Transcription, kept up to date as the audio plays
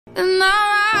And I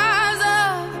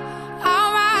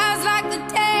rise like the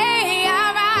day.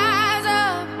 I rise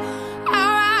up, I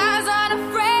rise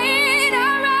unafraid. I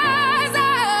rise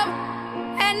up,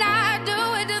 and I do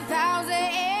it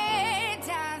 1,000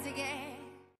 times again.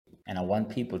 And I want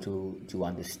people to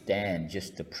understand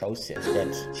just the process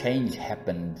that change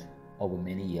happened over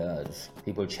many years.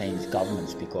 People changed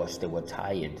governments because they were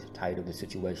tired of the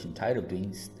situation, tired of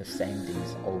doing the same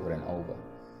things over and over.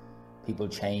 People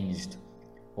changed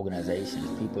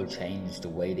organizations, people changed the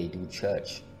way they do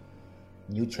church.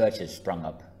 New churches sprung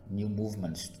up, new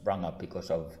movements sprung up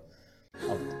because of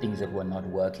things that were not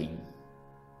working.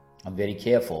 I'm very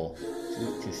careful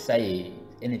to say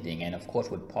anything, and of course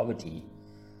with poverty,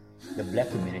 the black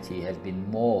community has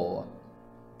been more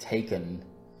taken,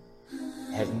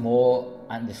 has more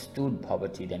understood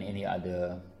poverty than any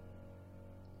other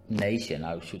nation,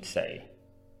 I should say.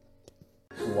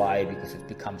 Why? Because it's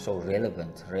become so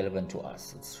relevant to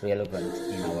us. It's relevant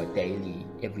in our daily,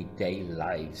 everyday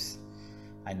lives.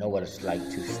 I know what it's like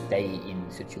to stay in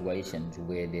situations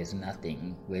where there's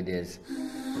nothing, where there's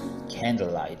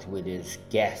candlelight, where there's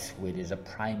gas, where there's a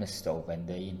primer stove and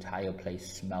the entire place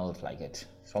smells like it.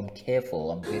 So I'm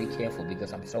very careful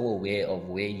because I'm so aware of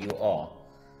where you are.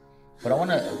 But I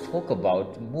want to talk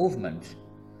about movement.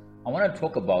 I want to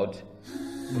talk about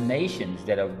nations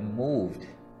that have moved,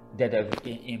 that have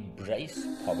embraced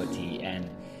poverty and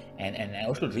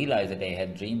also realized that they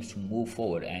had dreams to move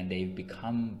forward, and they've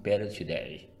become better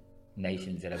today.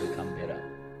 Nations that have become better.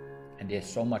 And there's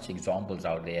so much examples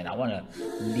out there, and I want to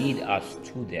lead us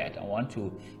to that. I want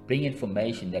to bring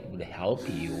information that would help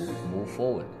you move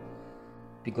forward,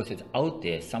 because it's out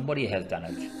there. Somebody has done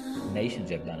it. Nations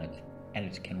have done it, and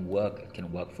it can work. It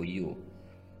can work for you.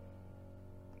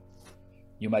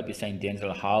 You might be saying,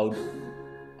 Denzel,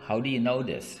 how do you know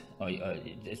this? Or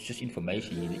it's just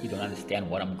information. You don't understand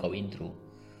what I'm going through,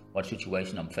 what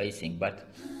situation I'm facing. But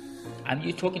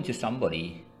you're talking to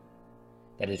somebody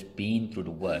that has been through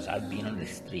the worst. I've been on the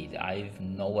street. I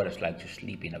know what it's like to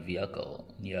sleep in a vehicle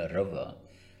near a river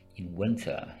in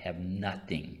winter, have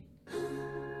nothing.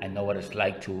 I know what it's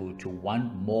like to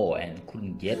want more and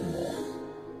couldn't get more.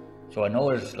 So I know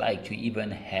what it's like to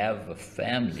even have a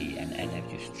family and have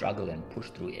to struggle and push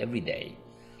through every day.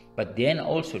 But then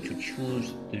also to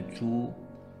choose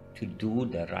to do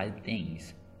the right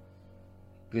things.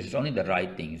 Because it's only the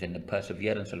right things and the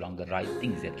perseverance along the right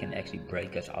things that can actually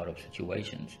break us out of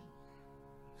situations.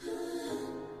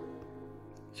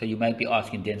 So you might be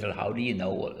asking, Denzel, how do you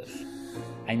know all this?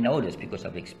 I know this because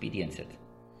I've experienced it.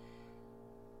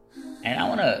 And I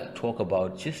want to talk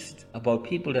about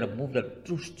people that have moved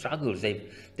through struggles.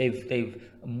 They've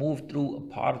moved through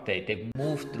apartheid. They've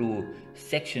moved through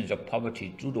sections of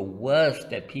poverty, through the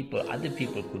worst that other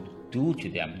people could do to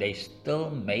them. They still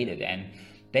made it, and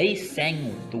they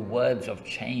sang the words of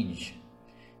change.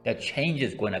 That change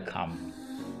is going to come.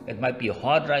 It might be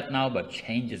hard right now, but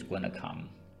change is going to come.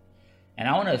 And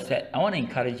I want to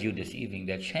encourage you this evening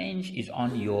that change is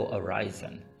on your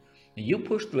horizon. You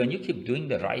push through and you keep doing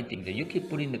the right things, and you keep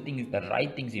putting the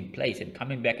right things in place and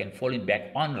coming back and falling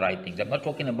back on right things. I'm not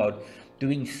talking about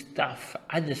doing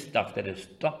other stuff that is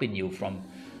stopping you from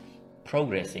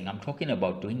progressing. I'm talking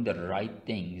about doing the right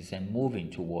things and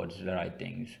moving towards the right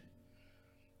things.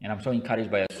 And I'm so encouraged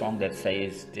by a song that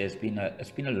says it's been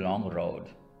a long road,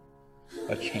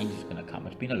 but change is going to come.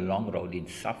 It's been a long road in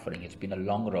suffering. It's been a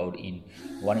long road in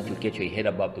wanting to get your head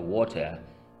above the water,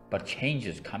 but change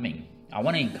is coming. I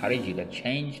want to encourage you that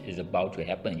change is about to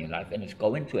happen in your life, and it's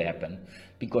going to happen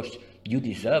because you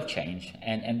deserve change,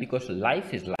 and because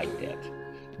life is like that.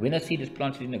 When a seed is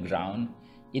planted in the ground,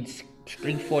 it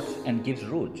springs forth and gives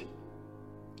root,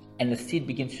 and the seed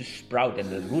begins to sprout and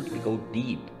the roots go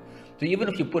deep. So even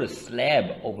if you put a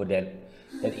slab over that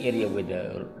area where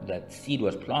that seed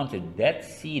was planted, that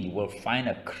seed will find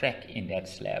a crack in that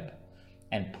slab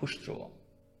and push through.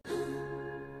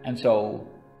 And so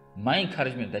my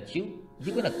encouragement that you're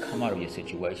going to come out of your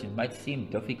situation. It might seem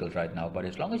difficult right now, but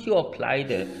as long as you apply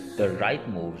the right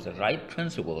moves, the right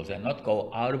principles, and not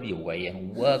go out of your way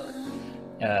and work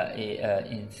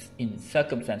in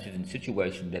circumstances, in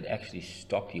situations that actually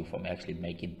stop you from actually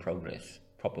making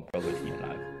proper progress in your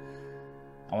life.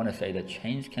 I want to say that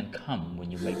change can come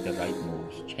when you make the right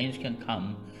moves. Change can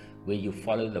come where you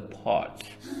follow the paths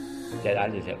that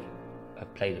others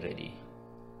have played already.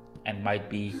 And it might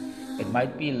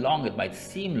be long, it might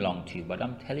seem long to you, but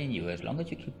I'm telling you, as long as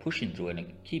you keep pushing through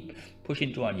and keep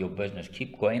pushing through on your business,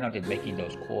 keep going out and making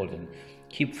those calls and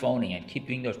keep phoning and keep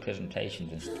doing those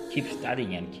presentations and keep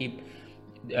studying and keep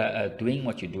doing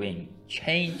what you're doing,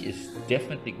 change is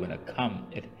definitely going to come.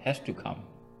 It has to come.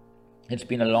 It's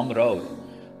been a long road,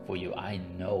 for you. I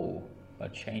know,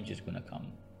 but change is gonna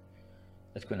come.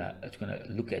 It's gonna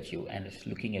look at you, and it's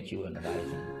looking at you on the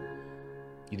horizon.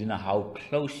 You don't know how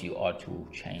close you are to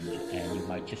change, and you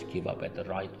might just give up at the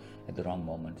wrong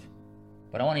moment.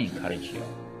 But I want to encourage you.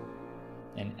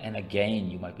 And again,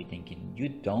 you might be thinking, you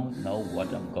don't know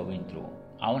what I'm going through.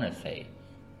 I want to say,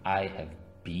 I have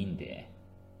been there,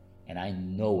 and I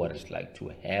know what it's like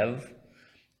to have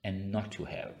and not to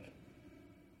have.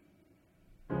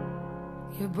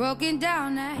 You're broken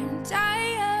down and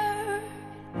tired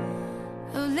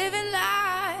of living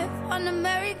life on the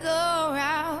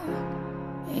merry-go-round,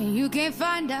 and you can't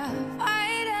find a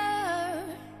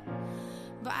fighter,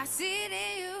 but I see it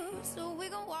in you.